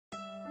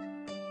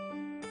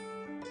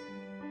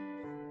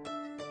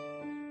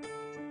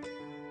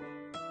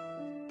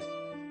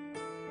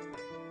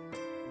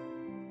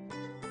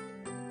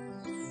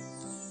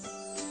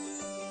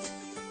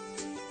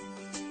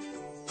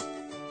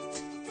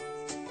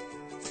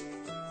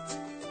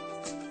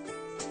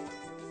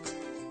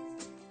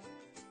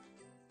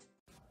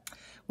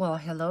Well,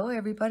 hello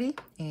everybody,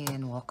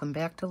 and welcome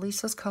back to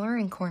Lisa's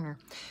Coloring Corner.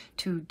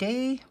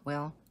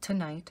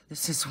 Tonight,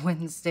 this is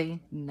Wednesday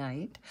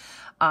night,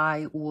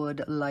 I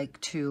would like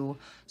to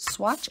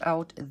swatch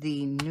out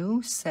the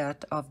new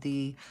set of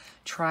the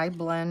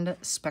Tri-Blend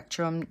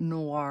Spectrum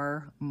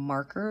Noir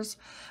Markers.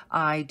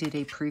 I did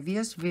a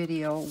previous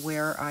video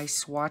where I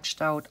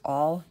swatched out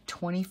all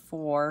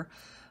 24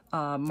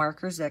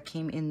 markers that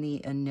came in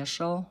the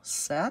initial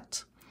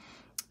set.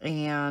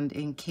 And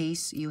in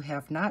case you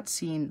have not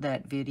seen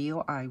that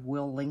video, I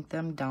will link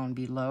them down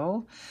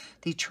below.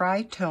 The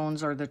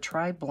tri-tones, or the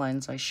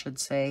tri-blends, I should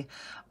say,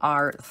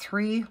 are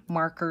 3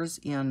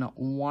 markers in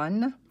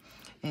one.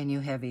 And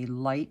you have a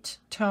light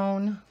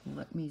tone.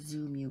 Let me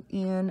zoom you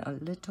in a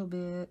little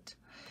bit.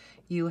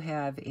 You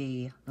have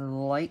a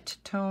light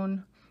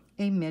tone,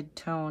 a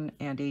mid-tone,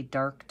 and a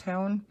dark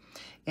tone.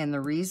 And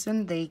the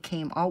reason they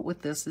came out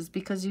with this is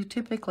because you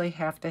typically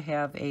have to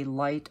have a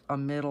light, a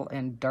middle,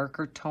 and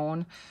darker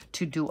tone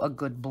to do a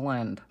good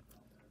blend.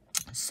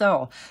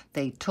 So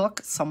they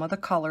took some of the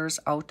colors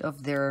out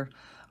of their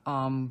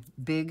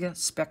big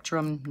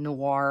Spectrum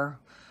Noir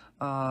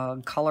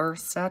color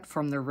set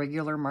from their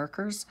regular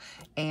markers,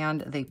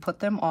 and they put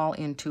them all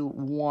into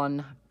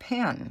one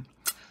pen.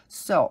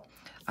 So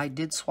I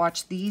did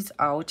swatch these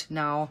out.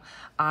 Now,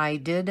 I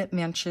did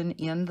mention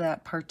in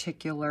that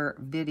particular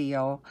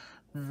video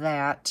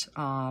that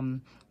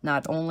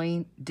not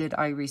only did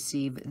I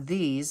receive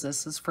these,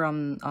 this is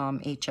from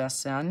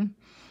HSN.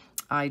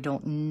 I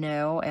don't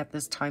know at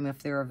this time if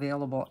they're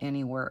available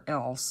anywhere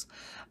else,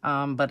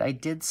 but I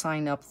did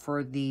sign up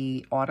for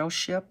the auto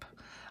ship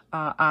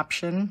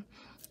option.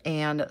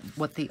 And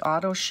what the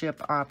auto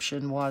ship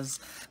option was,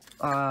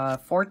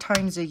 4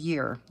 times a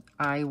year,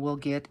 I will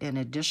get an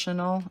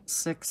additional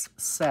 6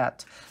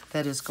 set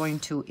that is going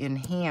to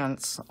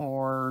enhance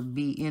or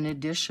be in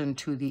addition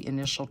to the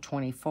initial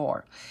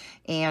 24.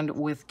 And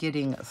with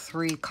getting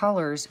 3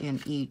 colors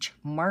in each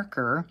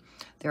marker,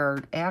 there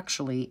are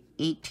actually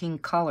 18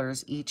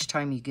 colors each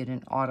time you get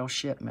an auto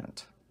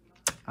shipment.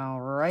 All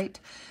right,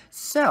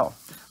 so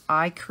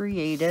I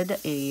created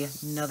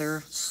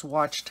another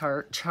swatch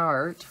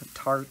chart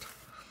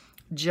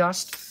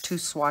just to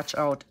swatch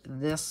out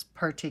this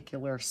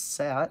particular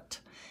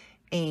set.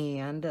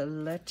 And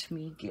let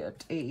me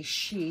get a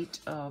sheet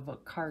of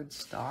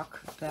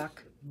cardstock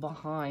back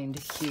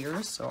behind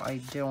here so I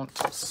don't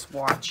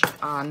swatch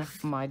on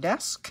my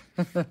desk.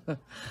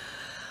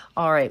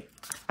 All right,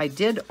 I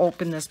did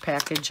open this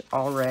package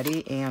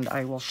already, and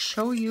I will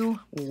show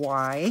you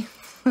why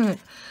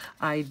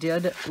I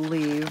did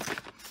leave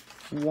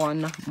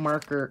one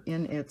marker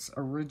in its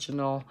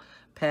original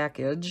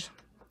package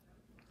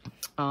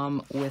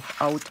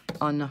without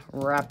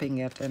unwrapping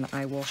it, and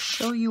I will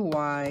show you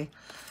why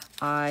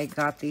I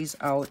got these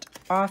out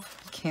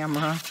off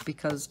camera,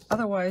 because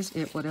otherwise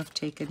it would have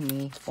taken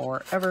me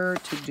forever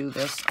to do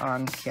this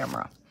on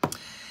camera.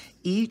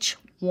 Each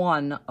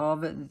one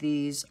of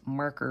these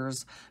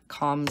markers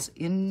comes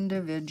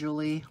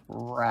individually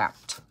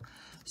wrapped.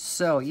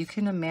 So you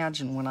can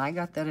imagine when I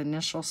got that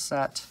initial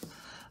set,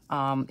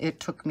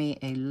 it took me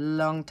a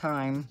long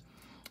time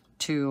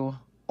to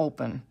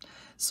open.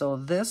 So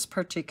this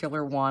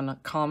particular one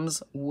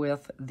comes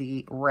with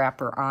the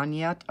wrapper on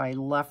yet. I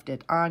left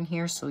it on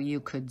here so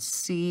you could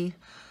see.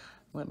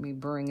 Let me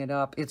bring it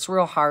up. It's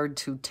real hard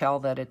to tell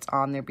that it's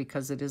on there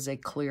because it is a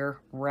clear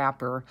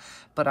wrapper.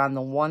 But on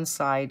the one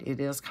side,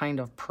 it is kind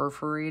of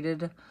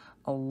perforated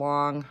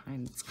along.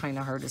 And it's kind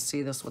of hard to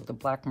see this with the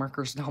black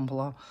markers down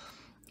below.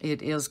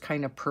 It is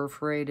kind of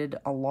perforated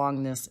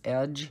along this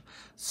edge.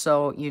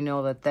 So you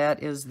know that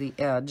that is the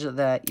edge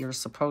that you're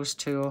supposed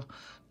to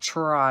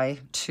try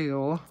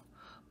to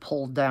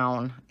pull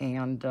down,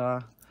 and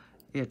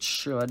it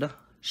should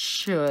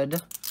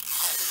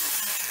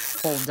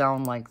pull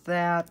down like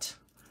that.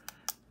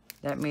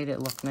 That made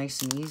it look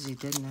nice and easy,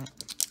 didn't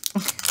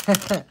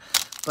it?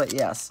 But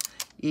yes,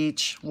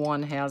 each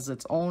one has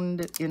its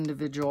own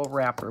individual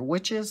wrapper,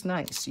 which is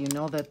nice. You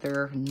know that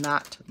they're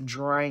not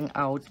drying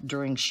out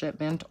during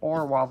shipment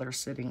or while they're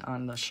sitting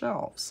on the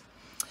shelves.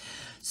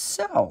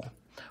 So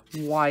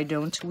why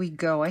don't we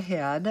go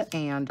ahead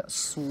and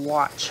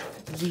swatch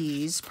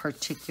these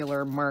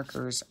particular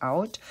markers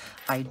out?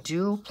 I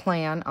do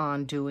plan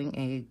on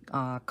doing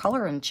a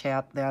color and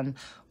chat then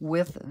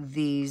with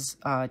these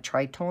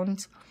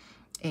tritones,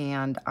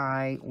 and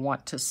I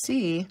want to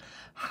see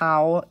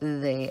how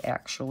they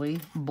actually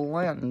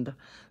blend.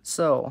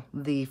 So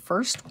the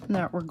first one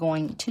that we're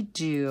going to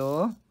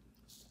do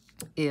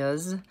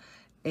is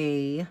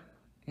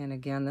and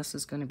again, this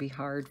is going to be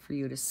hard for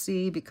you to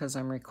see because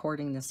I'm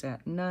recording this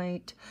at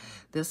night.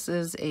 This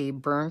is a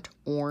burnt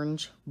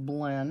orange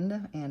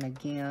blend. And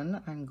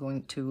again, I'm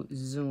going to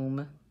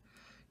zoom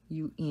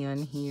you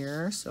in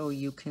here so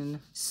you can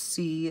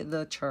see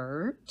the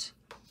chart.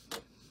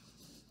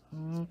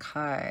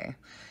 Okay.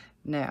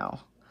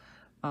 Now,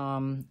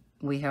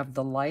 we have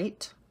the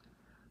light,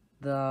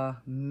 the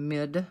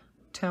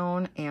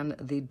mid-tone, and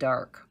the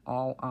dark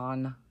all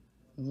on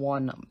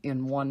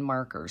one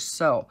marker.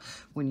 So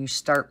when you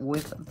start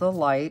with the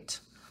light,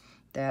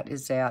 That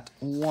is at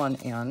one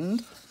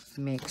end.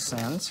 Makes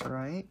sense,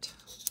 right?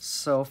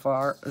 So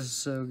far,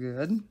 so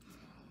good.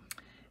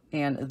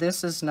 And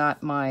this is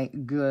not my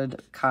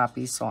good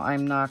copy, so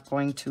I'm not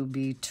going to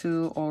be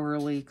too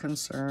overly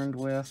concerned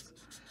with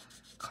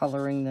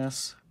coloring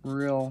this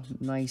real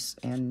nice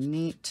and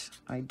neat.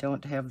 I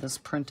don't have this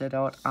printed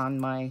out on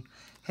my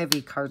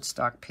heavy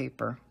cardstock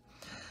paper.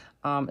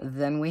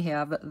 Then we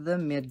have the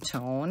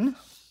mid-tone.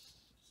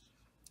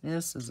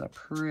 This is a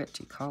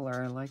pretty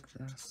color. I like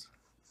this.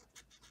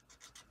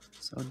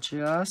 So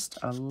just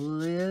a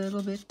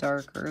little bit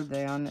darker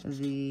than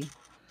the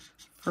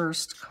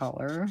first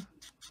color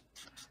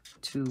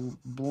to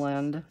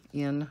blend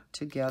in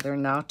together.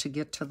 Now to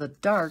get to the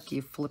dark,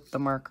 you flip the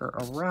marker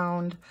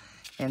around,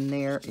 and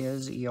there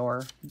is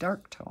your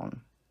dark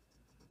tone.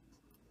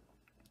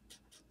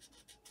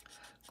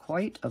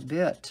 Quite a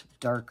bit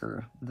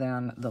darker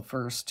than the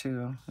first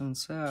two, and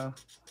so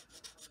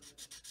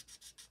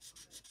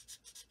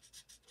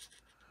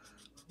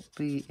it'll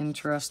be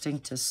interesting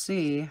to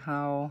see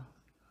how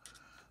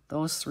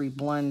those three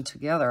blend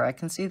together. I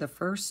can see the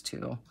first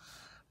two,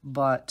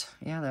 but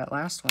yeah, that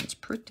last one's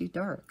pretty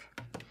dark.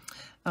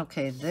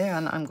 Okay,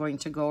 then I'm going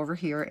to go over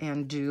here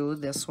and do,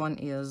 this one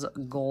is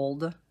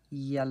gold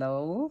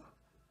yellow.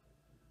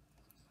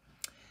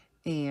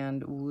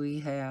 And we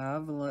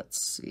have,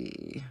 let's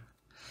see.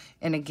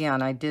 And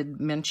again, I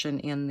did mention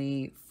in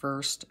the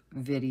first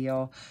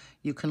video,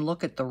 you can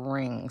look at the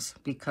rings,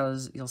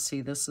 because you'll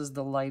see this is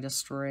the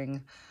lightest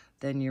ring,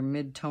 then your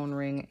mid-tone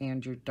ring,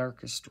 and your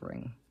darkest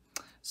ring.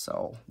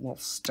 So we'll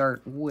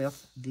start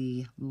with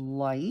the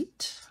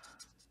light.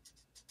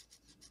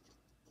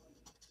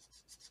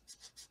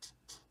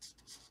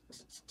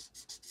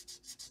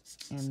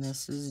 And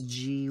this is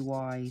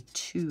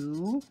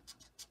GY2.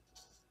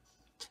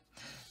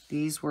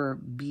 These were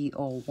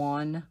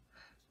B01,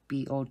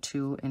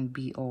 B02, and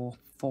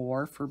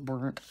B04 for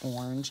burnt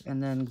orange.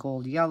 And then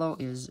gold yellow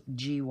is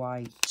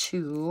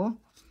GY2.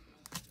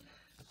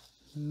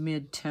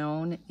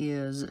 Mid-tone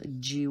is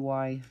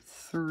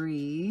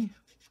GY3.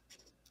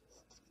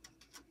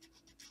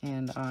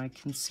 And I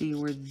can see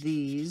where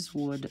these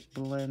would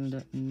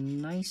blend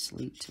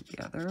nicely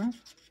together.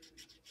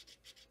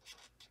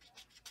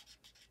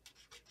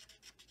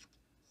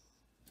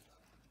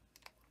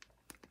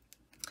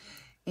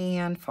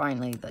 And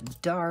finally, the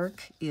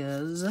dark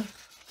is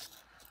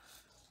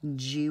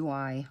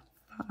GY5.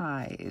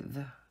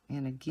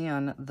 And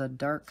again, the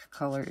dark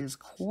color is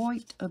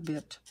quite a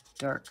bit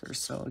darker.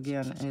 So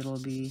again, it'll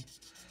be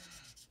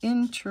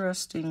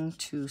interesting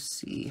to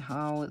see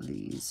how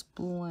these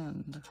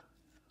blend.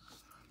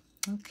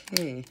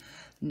 Okay,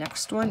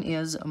 next one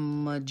is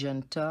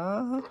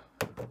magenta.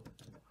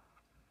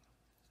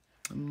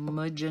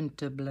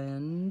 Magenta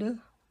blend.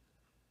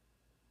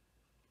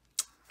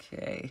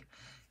 Okay,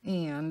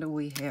 and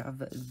we have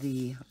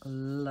the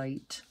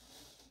light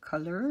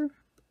color.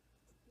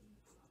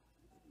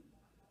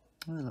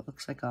 Oh, that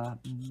looks like a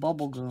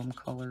bubblegum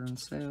color, and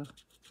so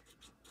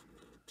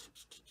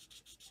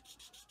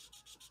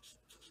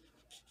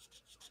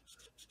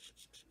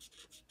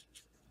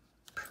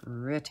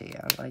pretty.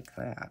 I like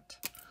that.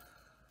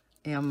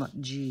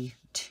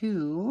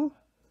 MG2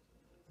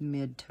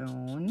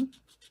 mid-tone.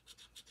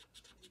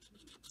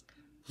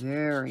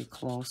 Very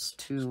close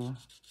to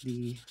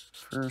the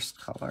first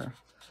color.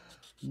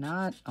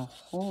 Not a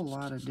whole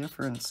lot of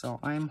difference, so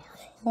I'm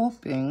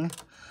hoping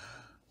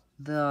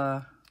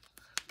the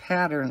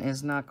pattern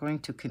is not going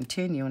to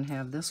continue and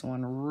have this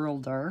one real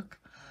dark.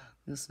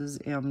 This is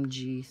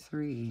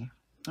MG3.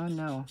 Oh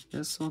no,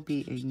 this will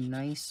be a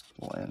nice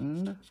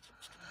blend.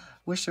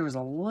 Wish there was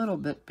a little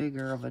bit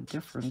bigger of a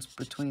difference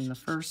between the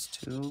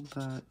first two,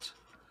 but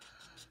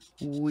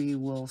we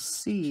will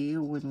see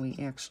when we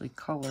actually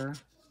color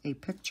a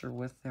picture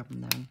with them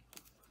then.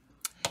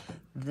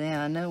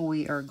 Then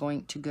we are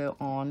going to go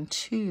on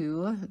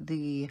to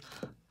the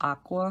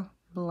aqua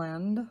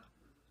blend.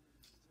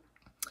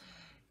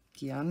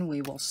 Again,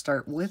 we will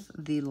start with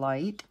the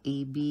light,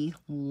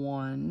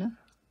 AB1.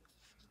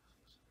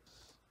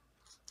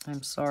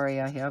 I'm sorry,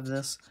 I have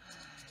this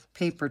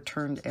paper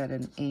turned at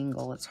an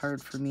angle. It's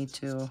hard for me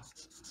to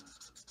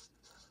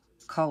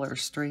color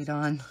straight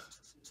on.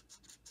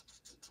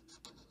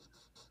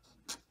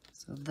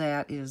 So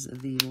that is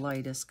the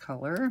lightest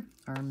color,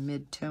 our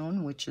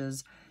mid-tone, which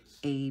is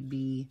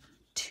AB2.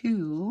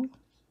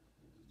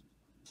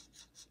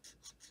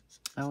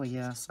 Oh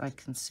yes, I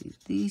can see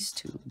these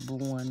two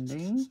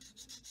blending.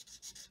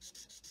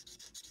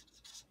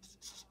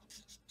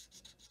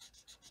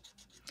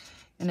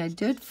 And I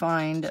did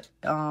find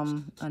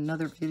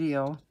another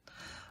video.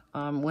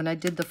 When I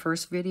did the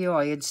first video,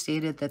 I had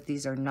stated that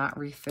these are not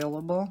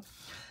refillable.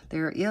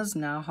 There is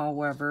now,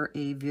 however,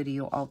 a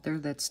video out there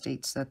that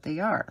states that they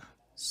are.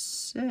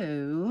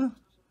 So,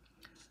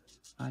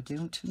 I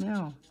don't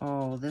know.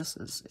 Oh, this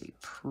is a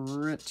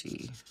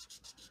pretty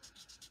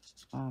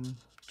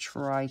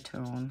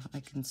tritone. I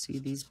can see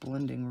these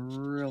blending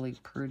really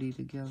pretty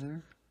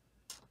together.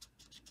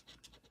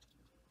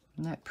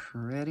 Isn't that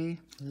pretty?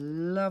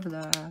 Love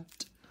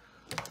that.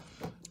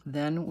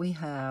 Then we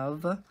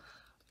have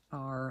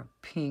our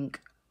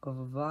pink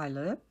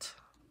violet.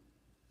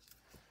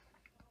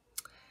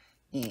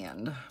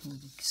 And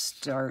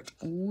start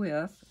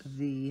with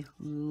the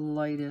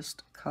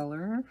lightest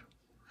color.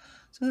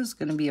 So this is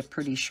going to be a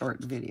pretty short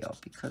video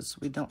because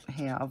we don't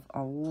have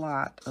a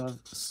lot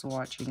of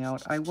swatching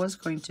out. I was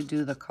going to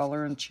do the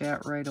color and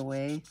chat right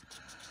away,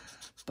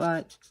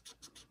 but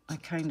I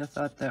kind of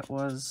thought that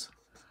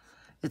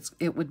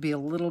it would be a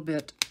little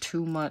bit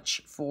too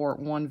much for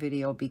one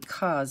video,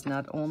 because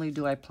not only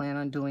do I plan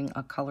on doing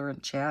a color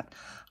and chat,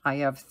 I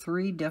have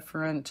 3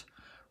 different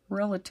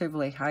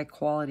relatively high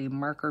quality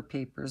marker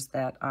papers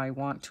that I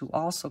want to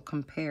also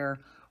compare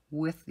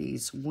with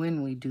these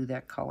when we do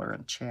that color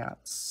and chat.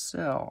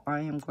 So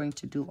I am going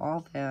to do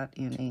all that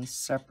in a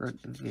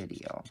separate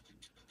video.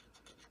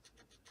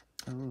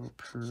 Oh,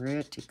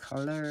 pretty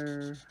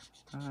color.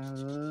 I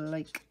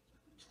like.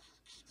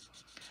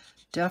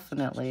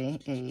 Definitely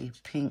a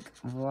pink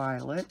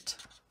violet.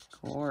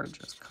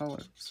 Gorgeous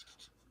colors.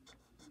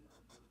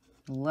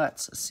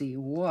 Let's see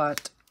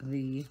what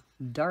the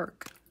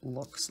dark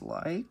looks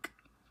like.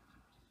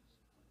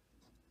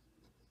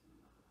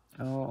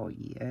 Oh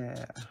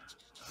yeah.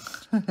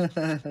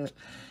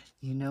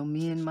 You know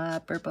me and my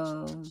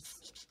purples.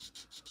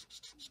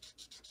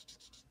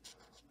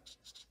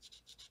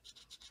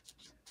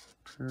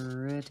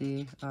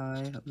 Pretty.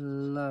 I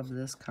love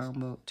this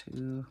combo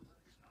too.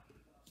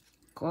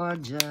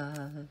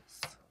 Gorgeous.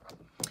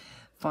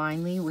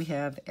 Finally, we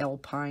have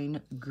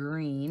Alpine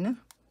Green.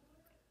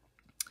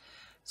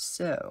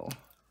 So,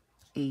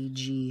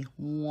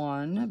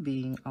 AG1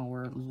 being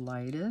our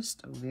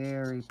lightest,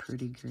 very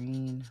pretty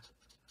green.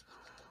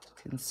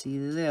 You can see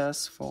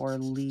this for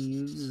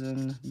leaves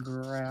and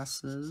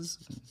grasses.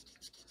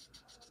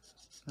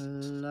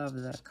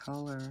 Love that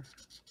color.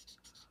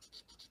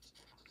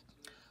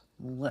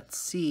 Let's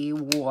see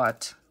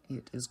what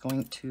it is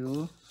going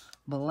to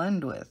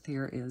blend with.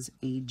 Here is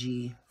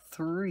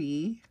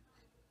AG3.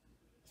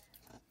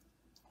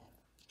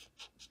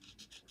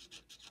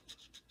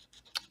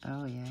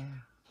 Oh yeah.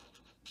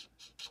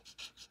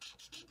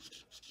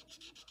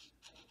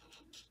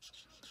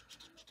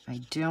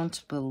 I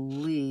don't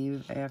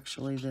believe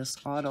actually this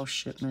auto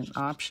shipment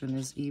option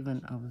is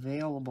even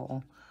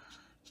available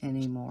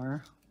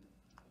anymore,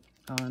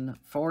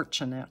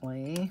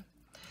 unfortunately.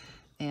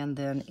 And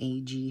then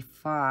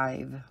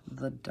AG5,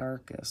 the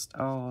darkest.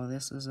 Oh,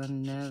 this is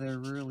another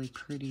really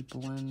pretty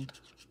blend.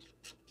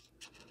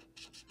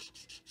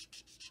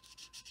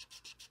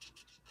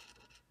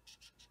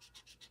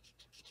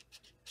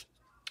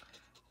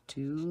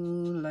 Do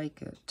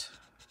like it.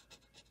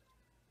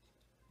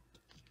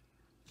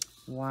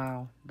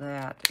 Wow,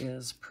 that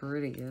is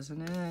pretty,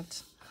 isn't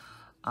it?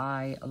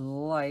 I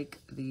like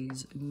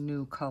these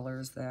new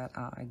colors that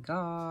I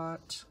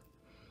got.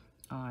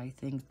 I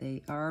think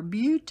they are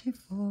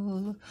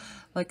beautiful.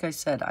 Like I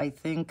said, I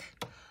think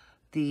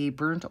the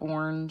burnt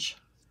orange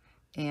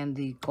and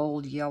the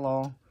gold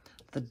yellow,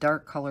 the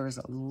dark color is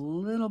a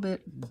little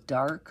bit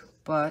dark,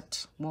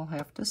 but we'll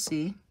have to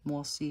see.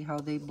 We'll see how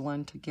they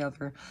blend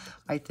together.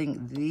 I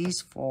think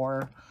these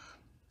 4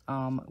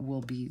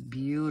 will be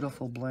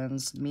beautiful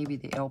blends. Maybe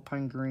the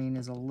Alpine Green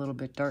is a little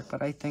bit dark,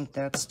 but I think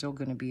that's still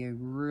going to be a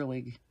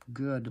really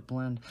good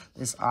blend.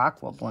 This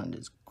aqua blend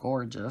is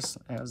gorgeous,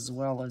 as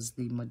well as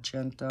the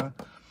magenta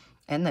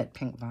and that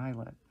pink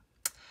violet.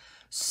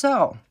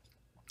 So,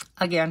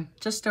 again,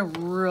 just a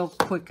real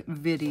quick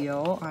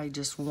video. I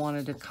just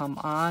wanted to come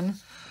on,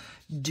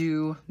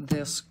 do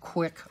this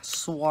quick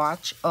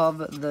swatch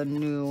of the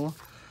new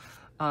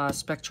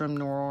Spectrum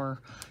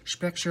Noir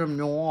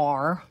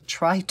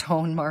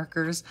Tri-Tone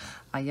markers.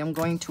 I am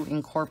going to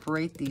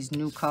incorporate these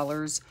new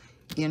colors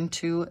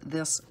into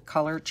this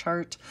color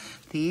chart.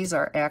 These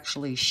are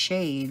actually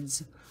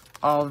shades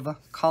of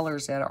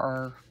colors that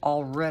are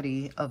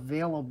already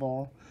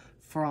available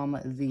from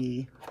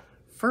the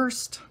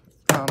first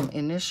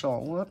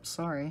initial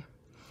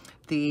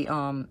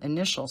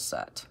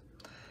set.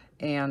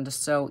 And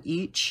so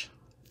each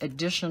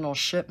additional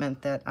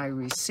shipment that I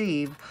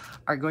receive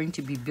are going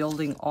to be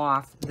building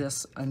off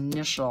this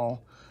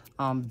initial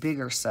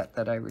bigger set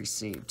that I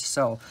received.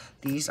 So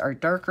these are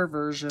darker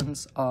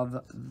versions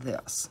of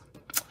this.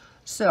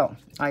 So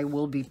I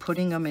will be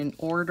putting them in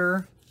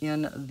order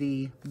in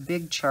the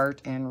big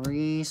chart and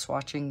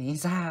re-swatching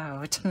these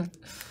out.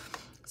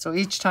 So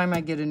each time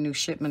I get a new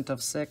shipment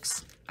of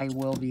 6, I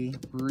will be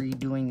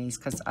redoing these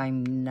because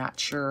I'm not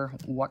sure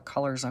what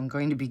colors I'm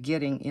going to be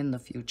getting in the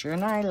future.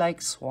 And I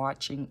like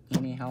swatching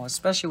anyhow,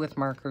 especially with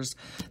markers.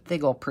 They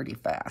go pretty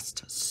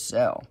fast.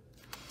 So,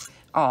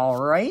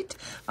 all right.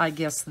 I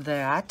guess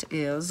that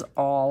is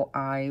all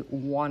I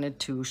wanted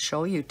to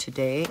show you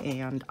today.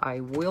 And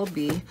I will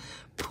be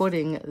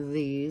putting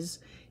these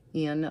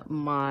in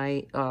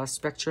my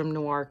Spectrum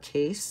Noir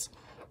case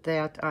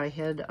that I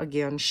had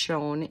again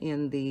shown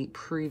in the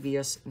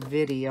previous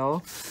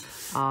video.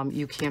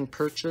 You can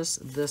purchase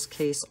this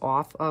case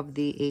off of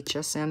the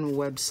HSN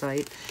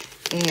website,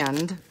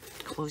 and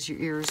close your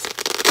ears.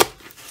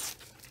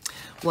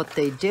 What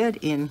they did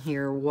in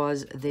here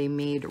was they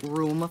made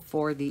room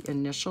for the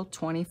initial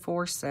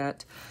 24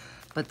 set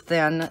But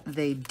then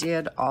they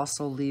did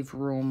also leave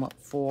room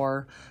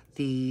for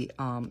the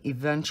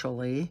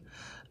eventually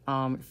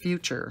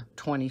future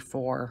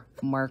 24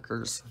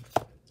 markers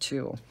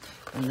too.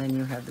 And then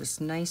you have this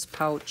nice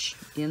pouch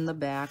in the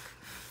back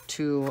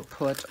to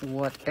put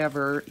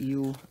whatever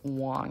you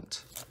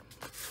want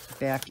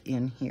back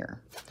in here.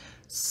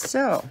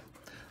 So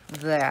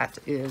that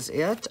is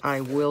it.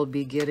 I will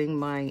be getting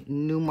my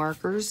new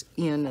markers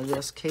in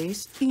this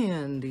case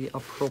in the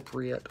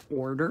appropriate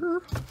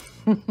order.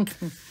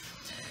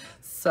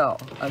 So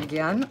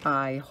again,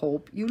 I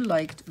hope you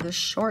liked this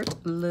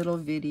short little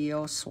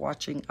video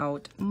swatching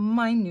out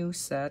my new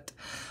set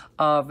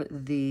of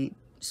the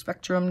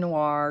Spectrum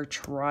Noir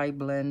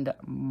Tri-Blend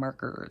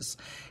Markers.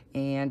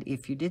 And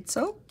if you did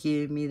so,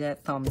 give me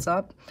that thumbs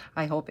up.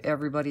 I hope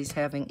everybody's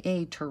having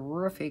a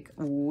terrific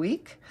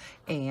week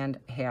and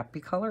happy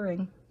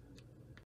coloring.